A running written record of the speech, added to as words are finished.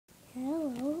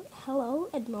Hello,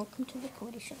 and welcome to the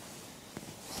Comedy Show.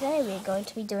 Today we're going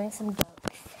to be doing some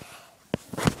jokes.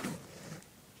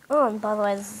 Oh, and by the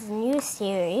way, this is a new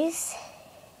series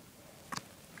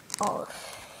of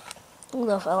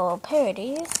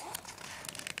luvlolparodies.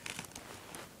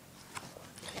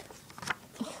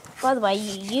 By the way,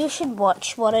 you should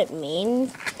watch what it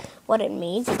means. It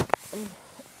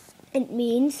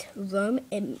means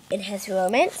it has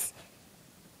romance.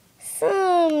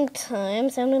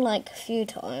 Sometimes, only like a few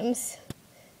times.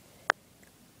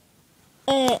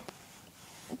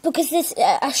 Because there's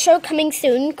a show coming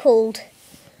soon called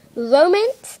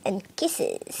Romance and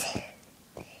Kisses.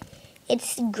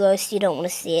 It's gross, you don't want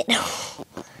to see it.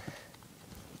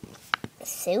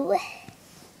 So,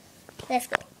 let's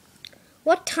go.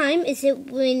 What time is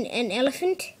it when an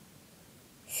elephant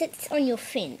sits on your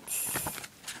fence?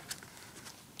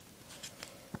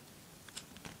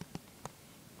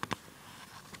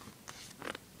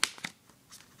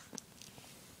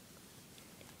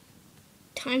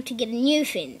 Time to get a new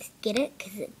fence. Get it?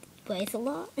 Because it weighs a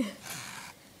lot.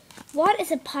 What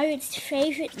is a pirate's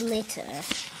favorite letter?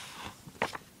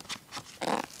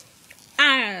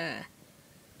 R.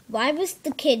 Why was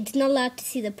the kids not allowed to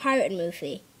see the pirate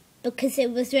movie? Because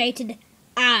it was rated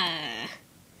R.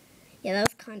 Yeah, that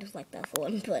was kind of like that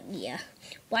one, but yeah.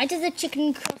 Why did the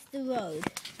chicken cross the road?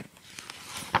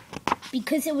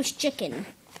 Because it was chicken.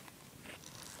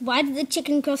 Why did the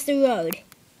chicken cross the road?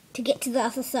 To get to the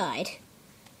other side.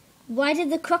 Why did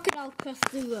the crocodile cross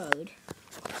the road?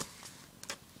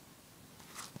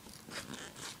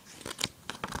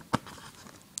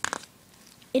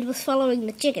 It was following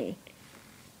the chicken.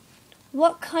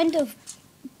 What kind of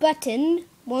button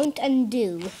won't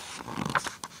undo?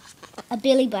 A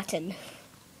belly button.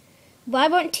 Why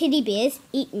won't teddy bears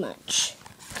eat much?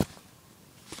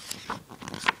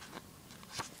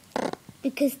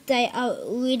 Because they are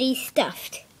already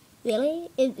stuffed. Really?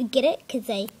 Get it? Because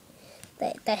they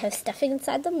have stuffing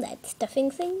inside them, that stuffing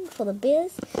thing for the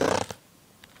bears.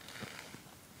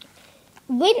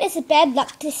 When is it bad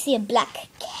luck to see a black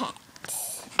cat?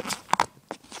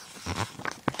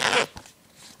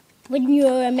 When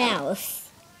you're a mouse.